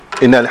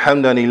إن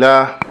الحمد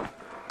لله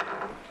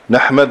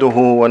نحمده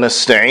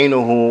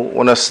ونستعينه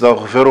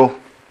ونستغفره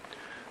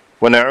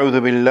ونعوذ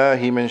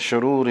بالله من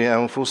شرور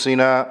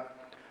أنفسنا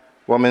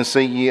ومن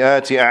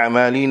سيئات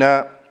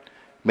أعمالنا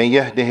من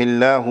يهده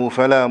الله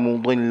فلا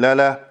مضل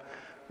له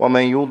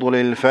ومن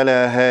يضلل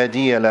فلا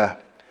هادي له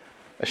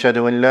أشهد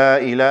أن لا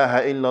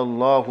إله إلا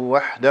الله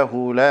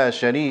وحده لا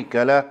شريك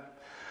له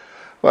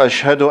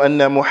وأشهد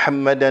أن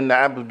محمدا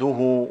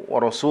عبده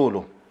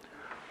ورسوله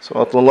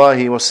صلى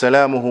الله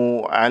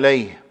وسلامه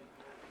عليه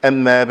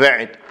أما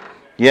بعد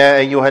يا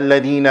أيها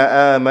الذين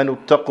آمنوا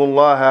اتقوا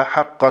الله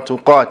حق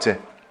تقاته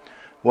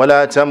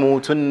ولا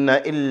تموتن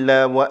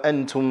إلا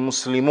وأنتم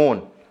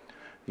مسلمون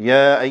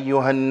يا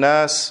أيها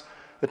الناس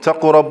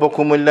اتقوا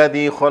ربكم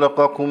الذي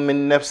خلقكم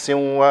من نفس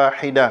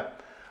واحدة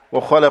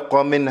وخلق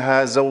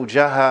منها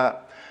زوجها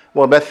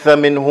وبث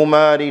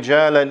منهما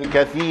رجالا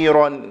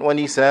كثيرا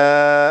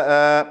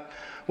ونساء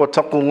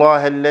واتقوا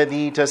الله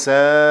الذي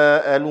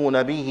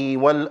تساءلون به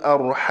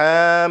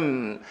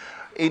والأرحام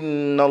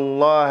إن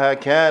الله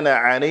كان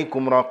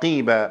عليكم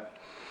رقيبا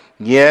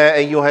يا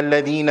أيها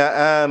الذين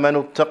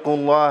آمنوا اتقوا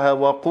الله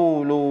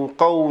وقولوا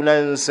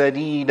قولا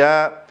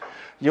سديدا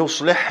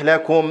يصلح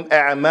لكم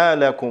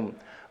أعمالكم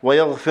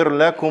ويغفر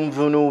لكم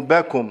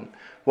ذنوبكم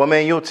ومن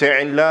يطع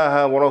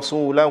الله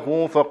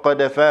ورسوله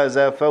فقد فاز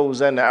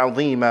فوزا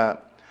عظيما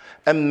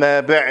أما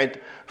بعد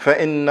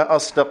فإن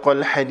أصدق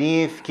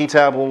الحديث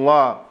كتاب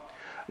الله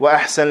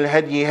وأحسن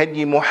الهدي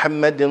هدي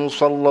محمد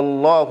صلى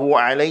الله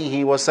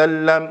عليه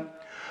وسلم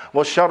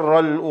وشر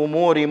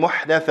الأمور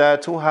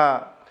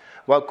محدثاتها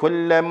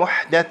وكل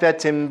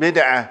محدثة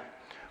بدعة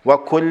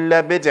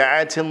وكل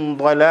بدعة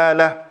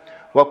ضلالة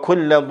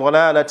وكل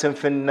ضلالة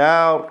في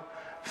النار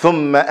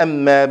ثم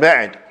أما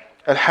بعد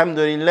الحمد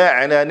لله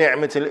على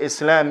نعمة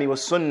الإسلام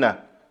والسنة.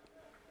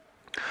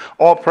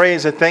 All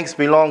praise and thanks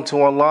belong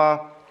to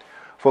Allah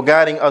for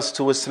guiding us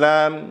to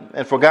Islam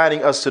and for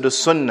guiding us to the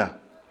Sunnah.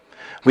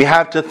 We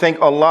have to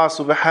thank Allah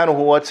subhanahu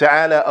wa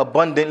ta'ala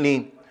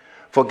abundantly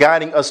for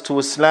guiding us to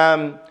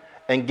Islam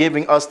and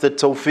giving us the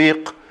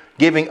tawfiq,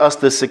 giving us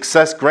the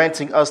success,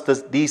 granting us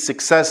the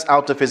success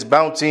out of His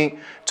bounty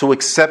to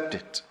accept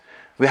it.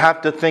 We have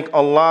to thank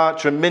Allah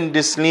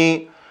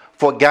tremendously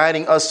for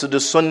guiding us to the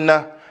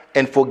Sunnah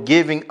and for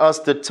giving us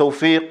the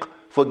tawfiq,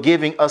 for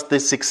giving us the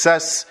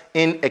success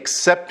in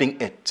accepting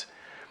it.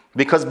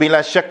 Because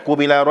bila shak wa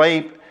bila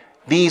raib,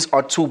 these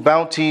are two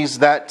bounties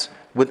that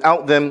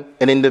without them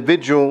an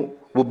individual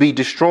will be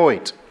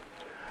destroyed.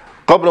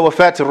 قبل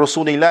وفاة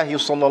رسول الله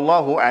صلى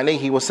الله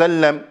عليه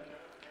وسلم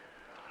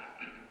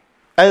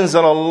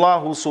أنزل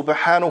الله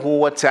سبحانه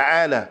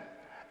وتعالى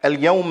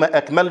اليوم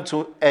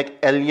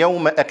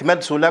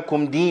أكملت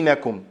لكم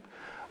دينكم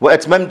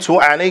وأتممت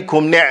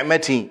عليكم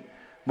نعمتي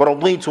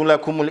ورضيت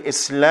لكم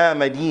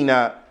الإسلام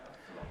دينا.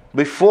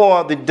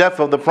 Before the death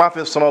of the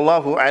Prophet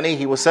sallallahu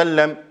alaihi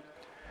wasallam,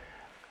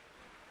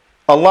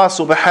 Allah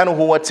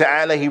subhanahu wa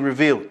ta'ala, He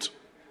revealed,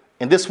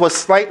 and this was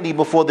slightly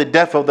before the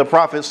death of the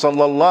Prophet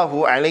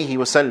sallallahu alaihi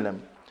wasallam.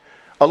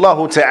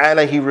 Allah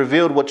ta'ala, He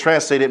revealed what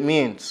translated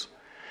means.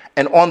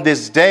 And on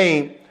this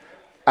day,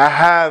 I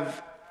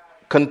have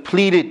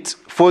completed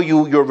for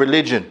you your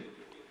religion,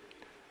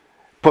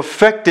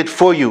 perfected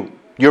for you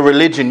your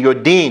religion, your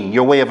deen,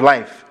 your way of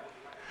life.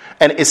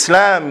 And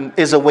Islam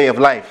is a way of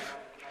life.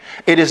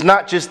 It is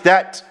not just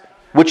that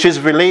which is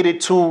related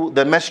to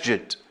the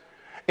masjid.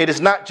 It is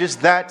not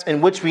just that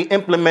in which we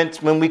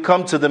implement when we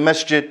come to the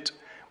masjid,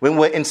 when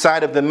we're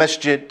inside of the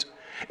masjid.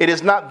 It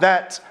is not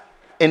that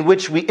in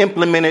which we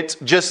implement it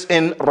just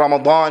in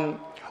Ramadan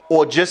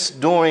or just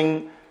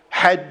during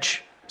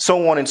Hajj,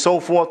 so on and so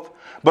forth.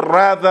 But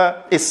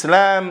rather,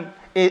 Islam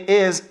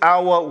is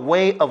our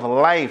way of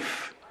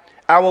life.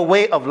 Our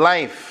way of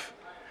life.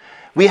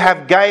 We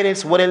have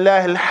guidance,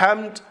 walillah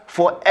alhamd,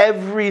 for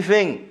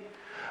everything.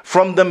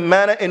 From the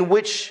manner in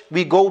which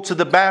we go to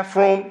the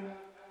bathroom,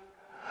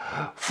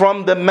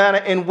 from the manner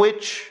in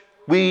which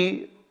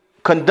we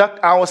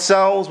conduct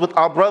ourselves with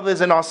our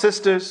brothers and our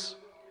sisters,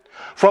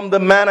 from the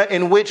manner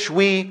in which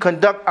we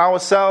conduct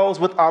ourselves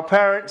with our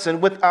parents and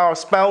with our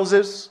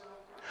spouses,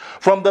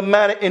 from the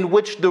manner in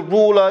which the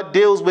ruler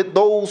deals with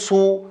those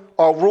who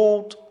are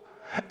ruled,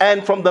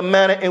 and from the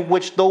manner in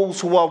which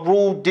those who are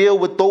ruled deal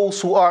with those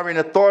who are in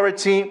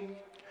authority,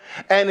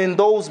 and in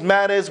those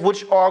matters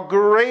which are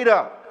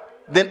greater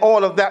than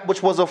all of that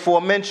which was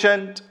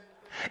aforementioned,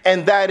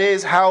 and that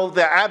is how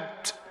the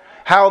abd,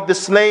 how the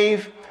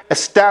slave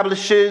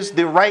establishes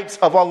the rights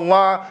of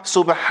Allah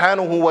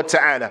subhanahu wa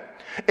ta'ala.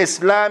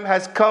 Islam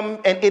has come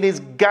and it is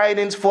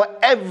guidance for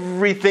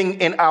everything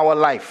in our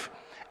life,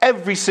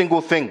 every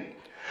single thing.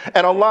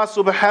 And Allah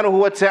subhanahu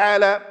wa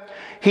ta'ala,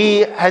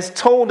 He has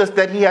told us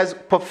that He has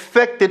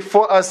perfected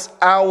for us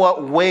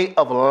our way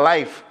of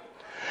life,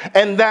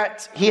 and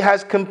that He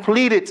has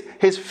completed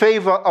His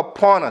favor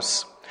upon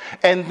us,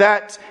 and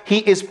that He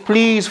is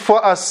pleased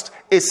for us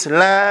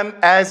Islam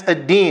as a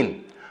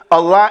deen.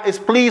 Allah is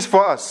pleased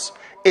for us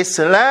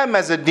Islam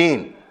as a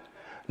deen.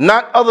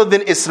 Not other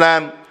than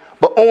Islam,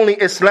 but only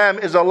Islam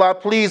is Allah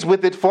pleased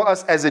with it for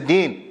us as a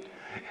deen.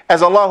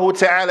 As Allah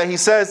Ta'ala, He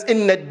says,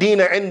 Inna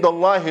ad-deena inda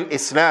Allahi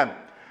al-Islam.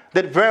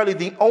 That verily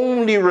the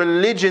only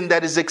religion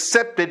that is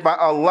accepted by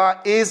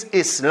Allah is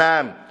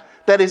Islam.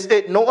 That is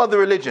it, no other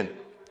religion.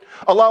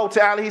 Allah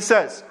Ta'ala, He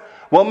says,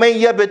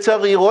 وَمَنْ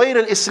يَبْتَغِي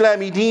غَيْرَ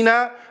الْإِسْلَامِ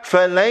دِينًا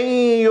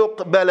فَلَنْ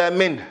يُقْبَلَ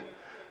مِنْهُ.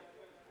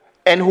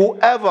 And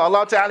whoever,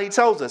 Allah Ta'ala, He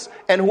tells us,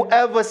 and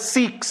whoever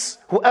seeks,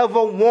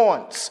 whoever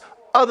wants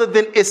other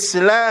than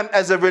Islam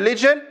as a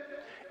religion,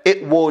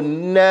 it will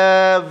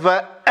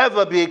never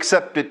ever be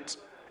accepted.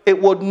 It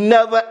will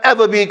never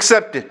ever be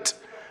accepted.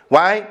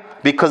 Why?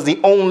 Because the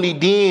only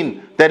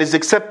deen that is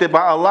accepted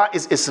by Allah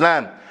is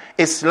Islam.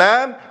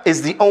 Islam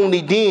is the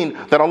only deen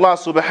that Allah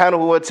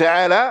subhanahu wa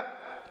ta'ala,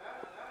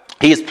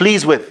 He is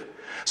pleased with.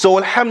 So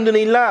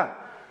alhamdulillah,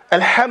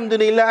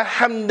 alhamdulillah,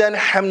 hamdan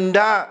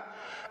hamda.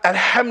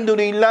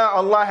 Alhamdulillah,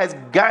 Allah has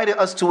guided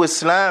us to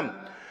Islam.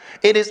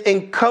 It is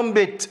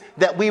incumbent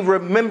that we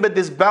remember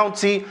this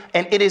bounty,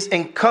 and it is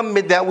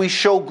incumbent that we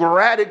show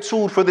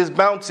gratitude for this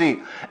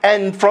bounty.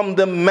 And from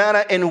the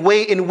manner and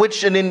way in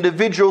which an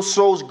individual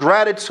shows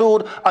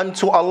gratitude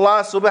unto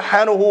Allah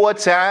subhanahu wa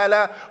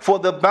ta'ala for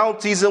the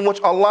bounties in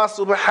which Allah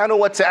subhanahu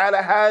wa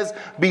ta'ala has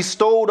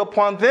bestowed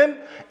upon them,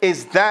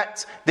 is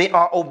that they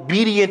are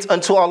obedient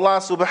unto Allah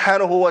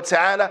subhanahu wa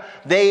ta'ala.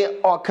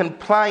 They are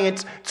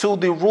compliant to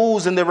the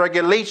rules and the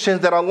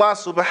regulations that Allah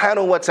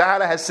subhanahu wa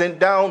ta'ala has sent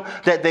down,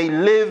 that they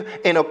live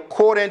in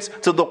accordance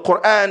to the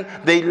Quran,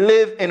 they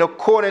live in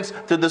accordance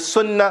to the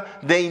Sunnah,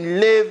 they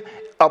live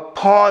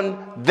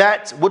upon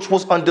that which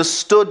was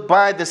understood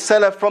by the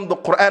Salaf from the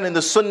Quran and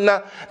the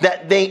Sunnah,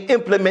 that they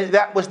implement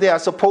that which they are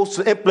supposed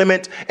to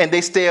implement, and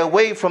they stay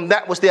away from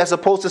that which they are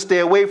supposed to stay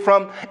away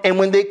from. And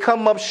when they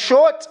come up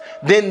short,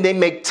 then they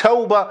make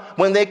tawbah.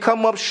 When they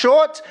come up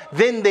short,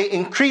 then they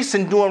increase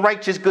in doing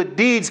righteous good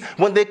deeds.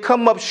 When they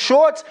come up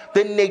short,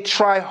 then they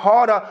try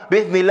harder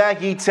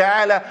bi'ithnillahi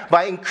ta'ala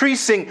by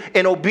increasing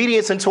in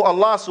obedience unto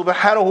Allah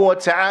subhanahu wa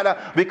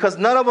ta'ala, because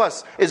none of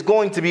us is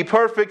going to be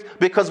perfect,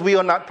 because we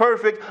are not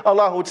perfect.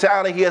 Allah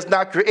Ta'ala, He has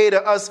not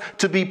created us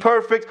to be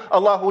perfect.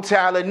 Allah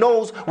Ta'ala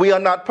knows we are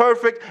not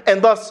perfect.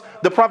 And thus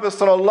the Prophet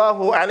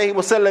sallallahu alaihi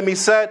wasallam, he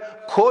said,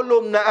 كُلُّ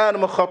ابْنَ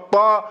آدَمَ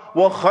خَطَّاءٌ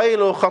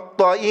وَخَيْرُ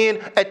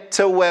الْخَطَّائِينَ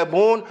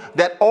التَّوَّابُونَ.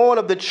 That all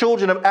of the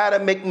children of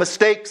Adam make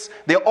mistakes.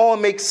 They all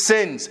make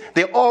sins.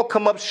 They all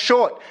come up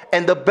short.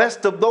 And the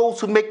best of those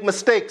who make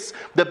mistakes,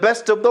 the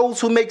best of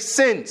those who make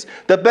sins,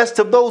 the best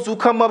of those who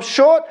come up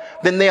short,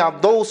 then they are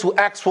those who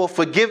ask for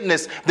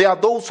forgiveness. They are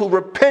those who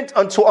repent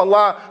unto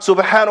Allah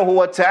subhanahu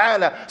wa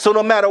ta'ala. So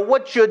no matter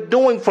what you're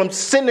doing from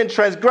sin and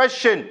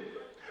transgression,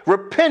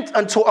 repent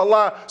unto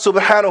Allah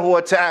subhanahu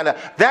wa ta'ala.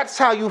 That's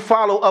how you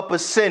follow up a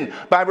sin,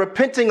 by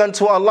repenting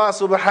unto Allah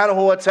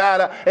subhanahu wa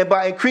ta'ala and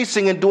by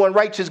increasing in doing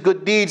righteous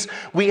good deeds.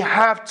 We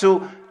have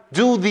to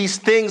do these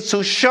things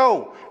to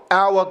show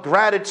our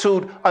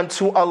gratitude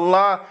unto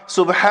Allah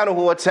subhanahu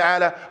wa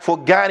ta'ala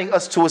for guiding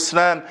us to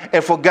Islam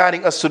and for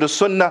guiding us to the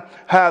Sunnah.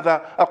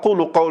 هذا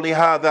أقول قولي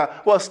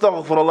هذا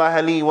وأستغفر الله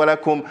لي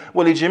ولكم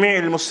ولجميع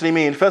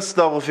المسلمين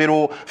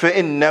فاستغفروا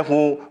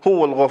فإنه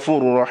هو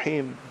الغفور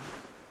الرحيم.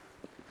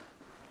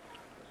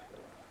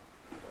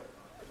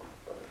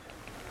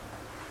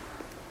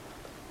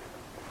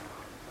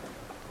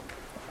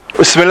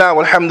 بسم الله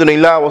والحمد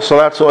لله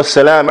والصلاة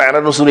والسلام على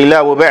رسول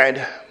الله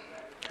وبعد.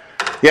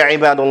 يا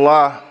عباد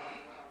الله,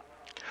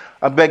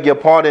 I beg your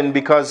pardon,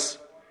 because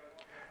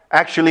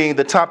actually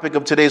the topic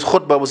of today's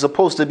khutbah was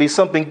supposed to be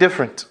something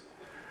different.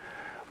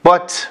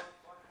 But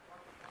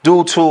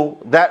due to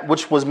that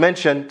which was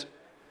mentioned,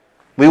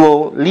 we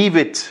will leave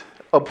it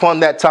upon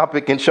that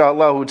topic,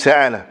 inshallah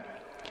ta'ala.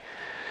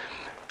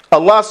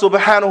 Allah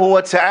subhanahu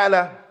wa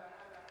ta'ala,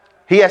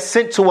 He has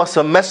sent to us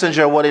a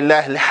messenger,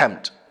 walillahi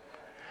alhamd.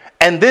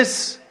 And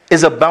this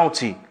is a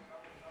bounty,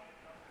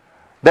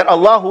 that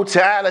Allah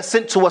ta'ala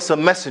sent to us a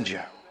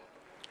messenger.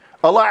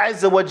 Allah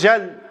Azza wa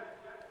Jal,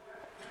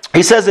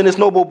 He says in His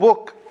noble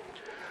book,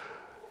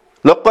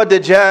 لَقَدْ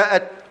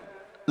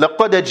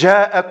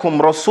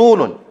جَاءَكُمْ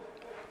رَسُولٌ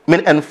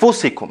مِنْ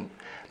أَنفُسِكُمْ.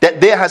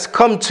 That there has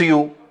come to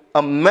you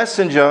a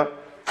messenger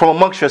from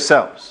amongst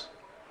yourselves.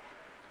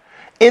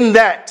 In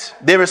that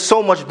there is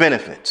so much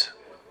benefit,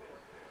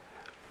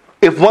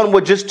 if one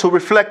were just to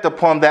reflect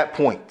upon that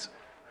point,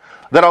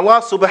 that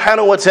Allah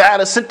subhanahu wa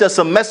ta'ala sent us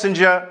a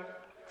messenger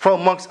from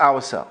amongst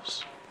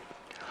ourselves.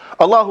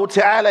 Allah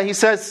Ta'ala, He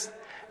says,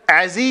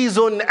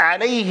 Azizun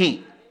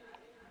alayhi,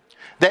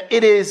 that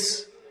it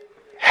is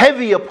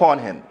heavy upon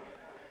him,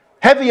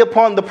 heavy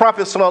upon the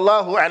Prophet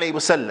sallallahu alayhi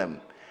wasallam.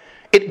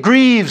 It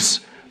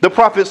grieves the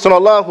Prophet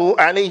sallallahu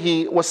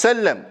alayhi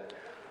wasallam.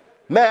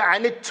 Ma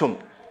anittum,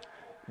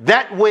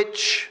 that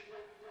which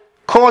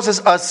causes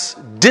us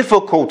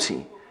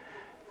difficulty,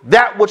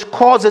 that which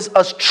causes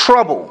us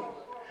trouble,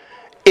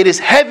 it is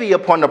heavy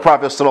upon the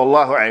Prophet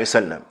sallallahu alayhi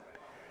wasallam.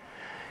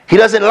 He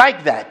doesn't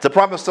like that. The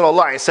Prophet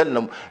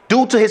ﷺ,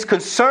 due to his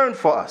concern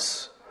for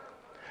us,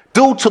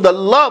 due to the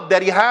love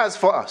that he has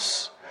for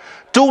us,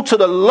 due to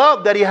the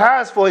love that he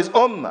has for his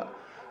ummah,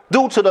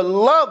 due to the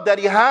love that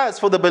he has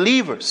for the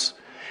believers,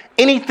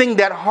 anything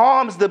that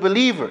harms the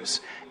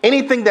believers,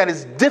 anything that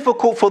is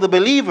difficult for the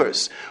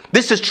believers.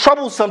 This is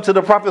troublesome to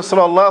the Prophet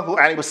sallallahu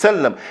alaihi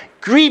wasallam,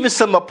 grievous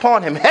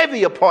upon him,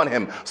 heavy upon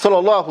him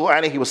sallallahu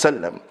alaihi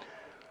wasallam.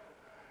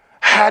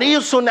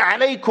 Harisun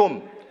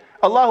alaykum.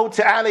 Allah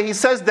Ta'ala, He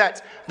says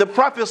that the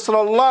Prophet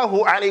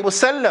sallallahu alaihi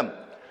wasallam,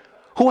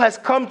 who has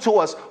come to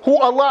us, who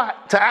Allah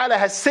Ta'ala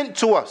has sent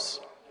to us,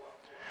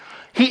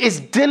 he is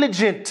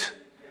diligent.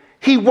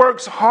 He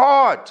works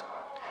hard.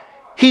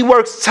 He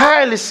works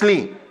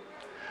tirelessly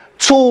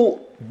to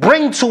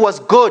bring to us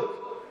good,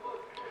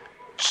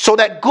 so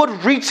that good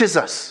reaches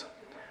us,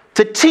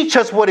 to teach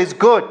us what is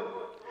good.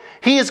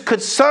 He is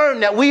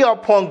concerned that we are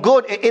upon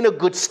good and in a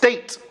good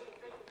state.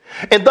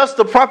 And thus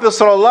the Prophet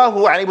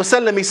sallallahu alaihi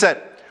wasallam, he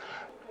said,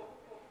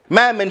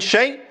 "Ma min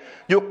shay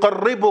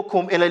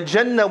يقربكم إلى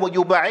الجنة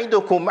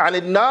ويبعدكم عن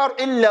النار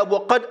إلا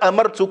وقد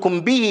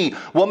أمرتكم به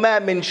وما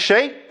من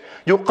شيء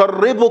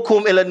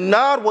يقربكم إلى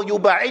النار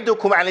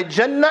ويبعدكم عن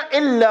الجنة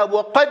إلا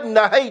وقد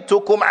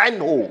نهيتكم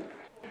عنه."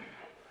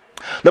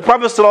 The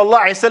Prophet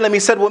ﷺ, he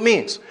said what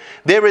means,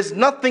 there is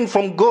nothing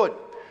from good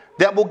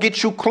that will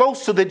get you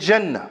close to the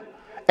Jannah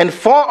and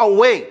far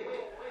away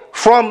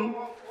from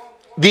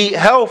the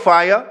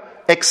hellfire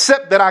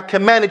except that I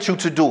commanded you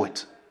to do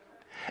it.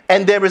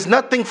 And there is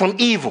nothing from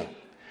evil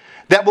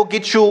that will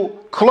get you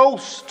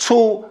close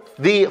to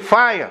the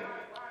fire,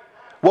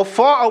 well,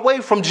 far away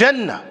from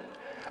Jannah,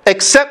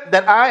 except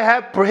that I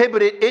have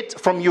prohibited it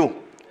from you.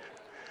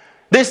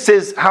 This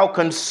is how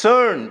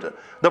concerned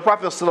the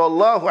Prophet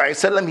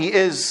ﷺ, he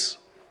is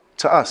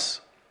to us.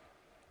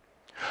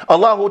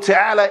 Allah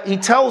Ta'ala, He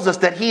tells us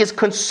that He is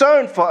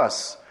concerned for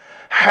us.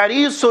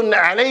 Harisun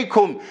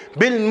alaykum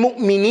bil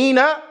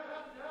mu'minina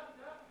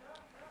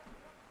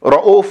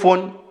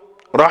ra'ufun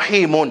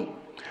rahimun.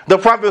 The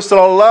Prophet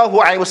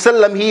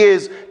ﷺ, he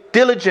is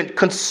diligent,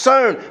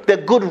 concerned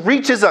that good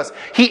reaches us.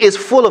 He is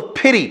full of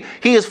pity.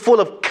 He is full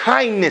of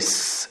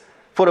kindness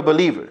for the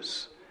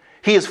believers.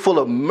 He is full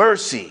of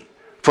mercy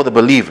for the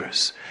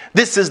believers.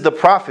 This is the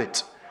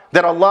Prophet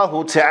that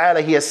Allah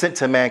Ta'ala, He has sent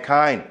to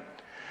mankind,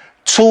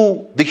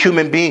 to the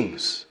human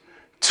beings,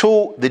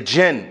 to the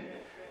jinn,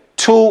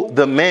 to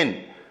the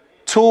men,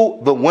 to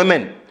the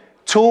women,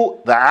 to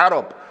the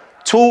Arab,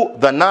 to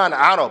the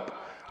non-Arab,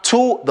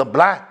 to the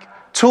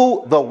black,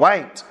 to the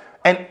white,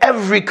 and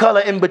every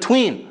color in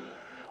between.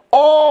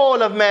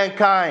 All of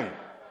mankind,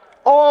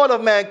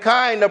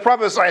 the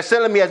Prophet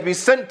ﷺ, he has been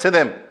sent to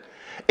them.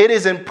 It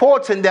is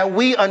important that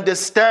we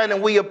understand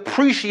and we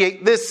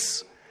appreciate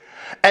this,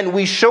 and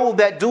we show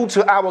that due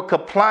to our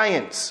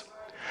compliance.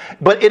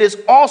 But it is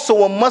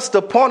also a must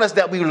upon us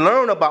that we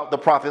learn about the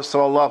Prophet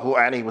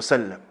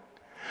ﷺ.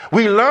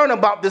 We learn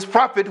about this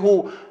Prophet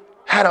who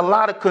had a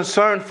lot of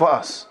concern for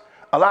us,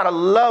 a lot of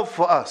love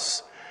for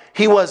us.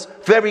 He was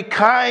very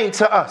kind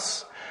to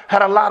us,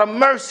 had a lot of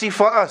mercy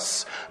for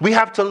us. We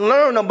have to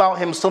learn about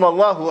him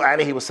sallallahu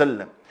alaihi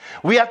wasallam.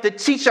 We have to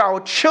teach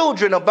our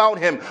children about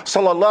him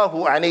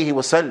sallallahu alaihi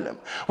wasallam.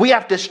 We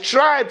have to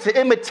strive to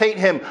imitate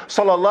him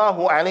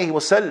sallallahu alaihi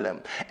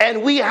wasallam.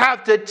 And we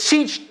have to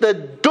teach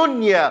the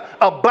dunya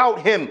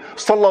about him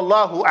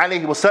sallallahu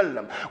alaihi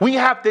wasallam. We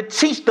have to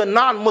teach the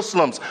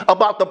non-Muslims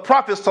about the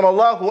Prophet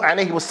sallallahu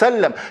alaihi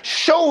wasallam.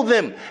 Show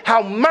them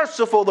how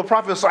merciful the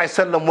Prophet sallallahu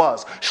alaihi wasallam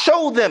was.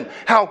 Show them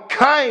how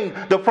kind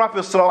the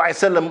Prophet sallallahu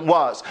alaihi wasallam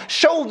was.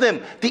 Show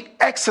them the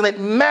excellent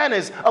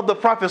manners of the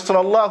Prophet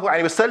sallallahu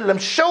alaihi wasallam.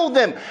 Show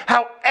them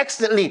how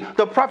excellently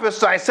the Prophet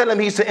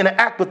ﷺ used to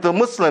interact with the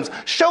Muslims.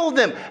 Show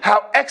them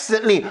how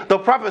excellently the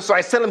Prophet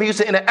ﷺ used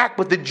to interact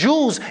with the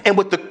Jews and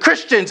with the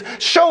Christians.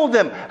 Show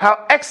them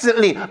how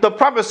excellently the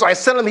Prophet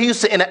ﷺ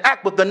used to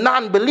interact with the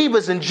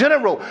non-believers in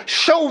general.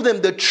 Show them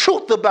the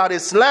truth about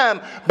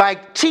Islam by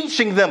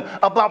teaching them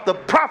about the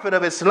Prophet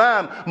of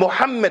Islam,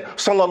 Muhammad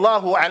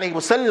sallallahu alaihi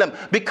wasallam.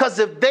 Because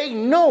if they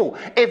knew,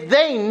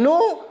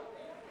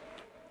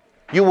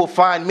 you will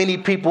find many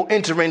people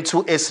enter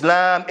into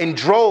Islam in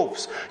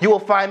droves. You will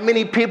find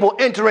many people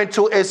enter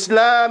into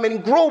Islam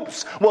in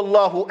groups.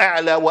 Wallahu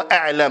a'la wa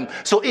a'lam.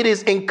 So it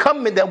is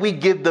incumbent that we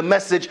give the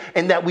message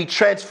and that we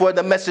transfer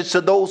the message to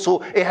those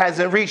who it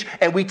hasn't reached.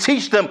 And we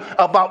teach them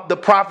about the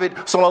Prophet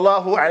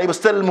sallallahu alaihi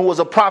wasallam, who was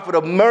a prophet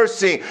of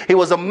mercy. He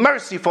was a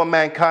mercy for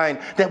mankind.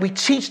 That we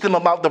teach them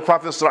about the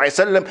Prophet sallallahu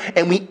alaihi wasallam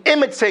and we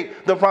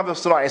imitate the Prophet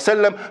sallallahu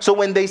alaihi wasallam. So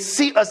when they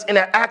see us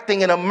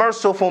interacting in a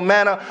merciful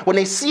manner, when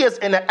they see us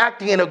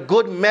interacting in a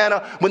good manner,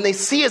 when they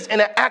see us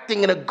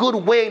interacting in a good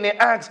way, and they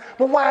ask,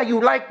 well, why are you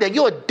like that?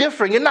 You're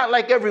different. You're not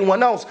like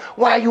everyone else.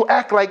 Why you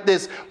act like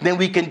this? Then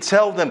we can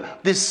tell them,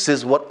 this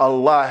is what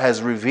Allah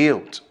has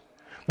revealed.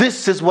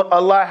 This is what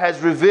Allah has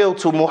revealed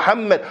to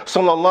Muhammad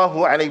sallallahu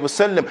alaihi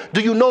wasallam.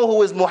 Do you know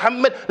who is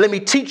Muhammad? Let me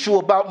teach you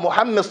about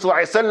Muhammad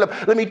sallallahu alaihi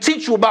wasallam. Let me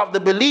teach you about the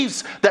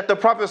beliefs that the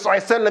Prophet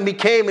sallallahu alaihi wasallam, he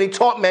came and he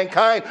taught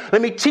mankind.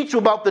 Let me teach you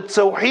about the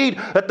tawheed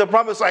that the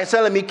Prophet sallallahu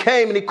alaihi wasallam, he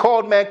came and he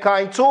called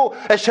mankind to.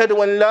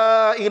 Ashhadu an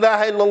la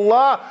ilaha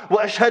illallah wa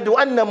ashhadu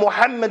anna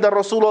Muhammadan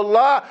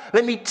Rasulullah.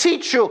 Let me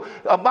teach you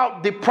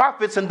about the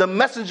prophets and the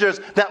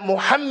messengers that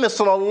Muhammad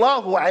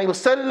sallallahu alaihi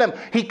wasallam,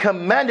 he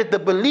commanded the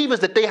believers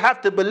that they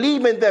have to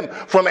believe in grooming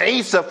them from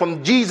Isa,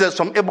 from Jesus,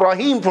 from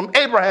Ibrahim, from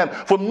Abraham,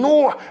 from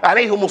Noor,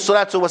 alayhimu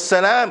salatu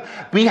wassalam.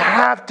 We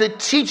have to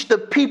teach the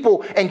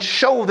people and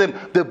show them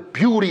the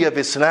beauty of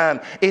Islam.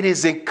 It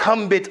is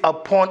incumbent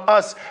upon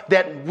us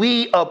that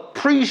we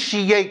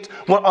appreciate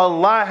what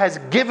Allah has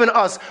given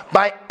us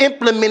by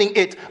implementing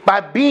it,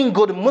 by being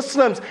good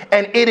Muslims,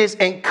 and it is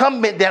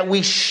incumbent that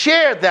we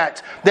share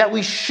that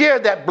we share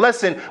that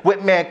blessing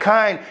with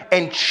mankind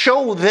and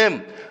show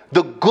them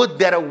the good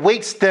that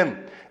awaits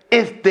them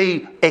if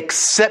they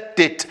accept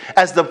it.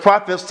 As the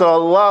Prophet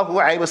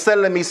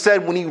ﷺ, he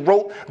said when he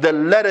wrote the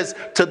letters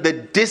to the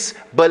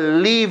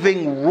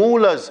disbelieving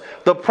rulers,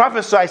 the Prophet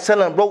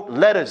ﷺ wrote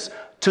letters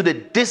to the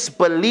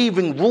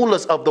disbelieving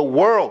rulers of the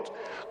world,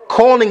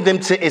 calling them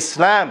to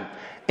Islam.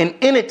 And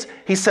in it,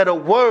 he said a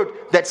word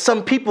that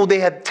some people, they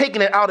had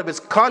taken it out of its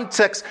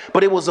context,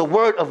 but it was a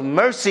word of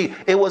mercy.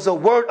 It was a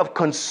word of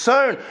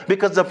concern,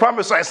 because the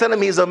Prophet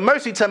ﷺ is a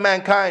mercy to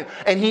mankind.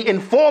 And he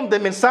informed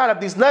them inside of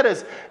these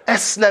letters,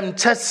 Aslam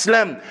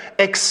taslam,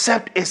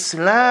 accept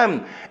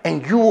Islam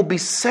and you will be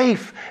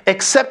safe.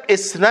 Accept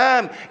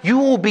Islam, you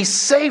will be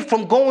safe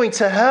from going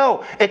to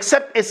hell.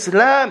 Accept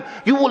Islam,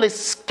 you will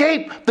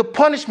escape the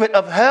punishment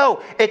of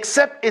hell.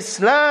 Accept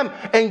Islam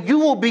and you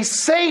will be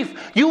safe.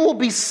 You will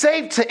be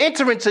safe to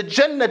enter into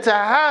Jannah, to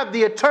have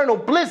the eternal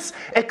bliss.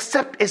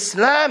 Accept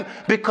Islam,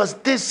 because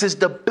this is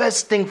the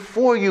best thing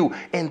for you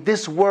in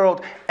this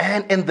world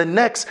and in the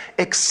next.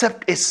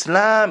 Accept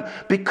Islam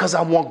because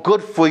I want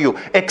good for you.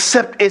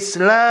 Accept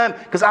Islam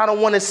because I don't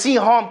want to see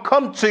harm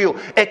come to you.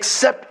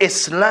 Accept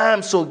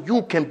Islam so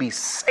you can be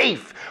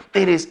safe.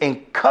 It is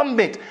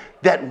incumbent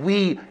that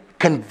we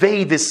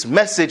convey this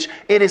message.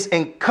 It is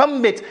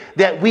incumbent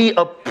that we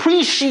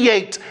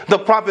appreciate the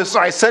Prophet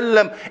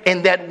ﷺ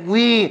and that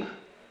we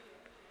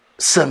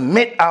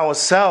submit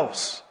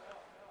ourselves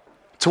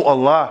to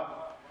Allah.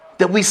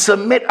 That we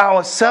submit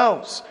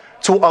ourselves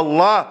to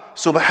Allah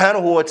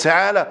subhanahu wa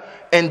ta'ala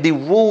and the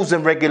rules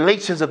and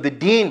regulations of the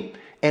deen.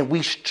 And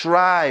we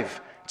strive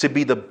to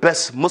be the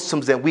best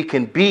Muslims that we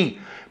can be,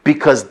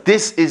 because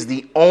this is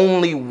the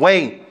only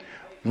way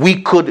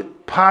we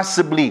could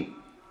possibly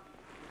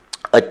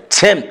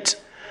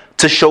attempt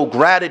to show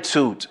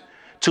gratitude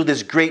to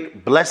this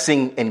great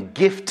blessing and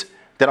gift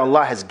that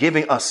Allah has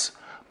given us.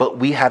 But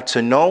we have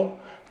to know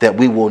that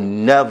we will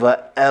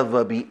never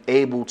ever be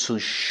able to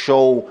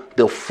show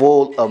the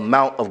full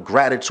amount of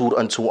gratitude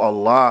unto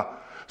Allah.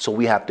 So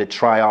we have to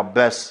try our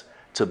best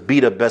to be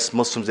the best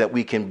Muslims that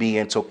we can be,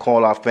 and to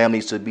call our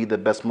families to be the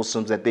best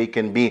Muslims that they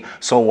can be,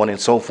 so on and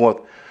so forth.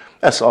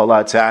 أسأل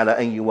الله تعالى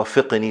أن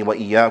يوفقني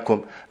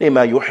وإياكم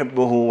لما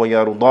يحبه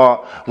ويرضى،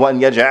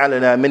 وأن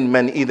يجعلنا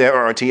ممن إذا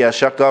أعطي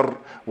شكر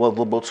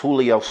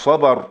وابتلي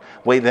صبر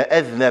وإذا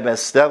أذنب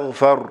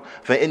استغفر،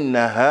 فإن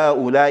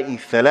هؤلاء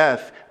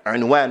الثلاث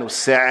عنوان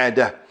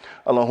السعادة.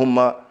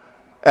 اللهم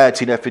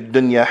آتنا في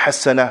الدنيا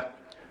حسنة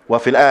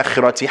وفي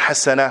الآخرة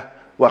حسنة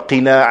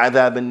وقنا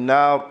عذاب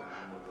النار.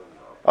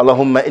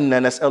 اللهم إنا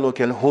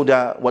نسألك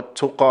الهدى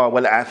والتقى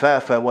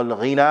والعفاف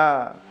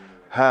والغنى.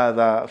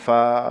 هذا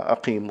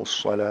فأقيموا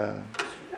الصلاة.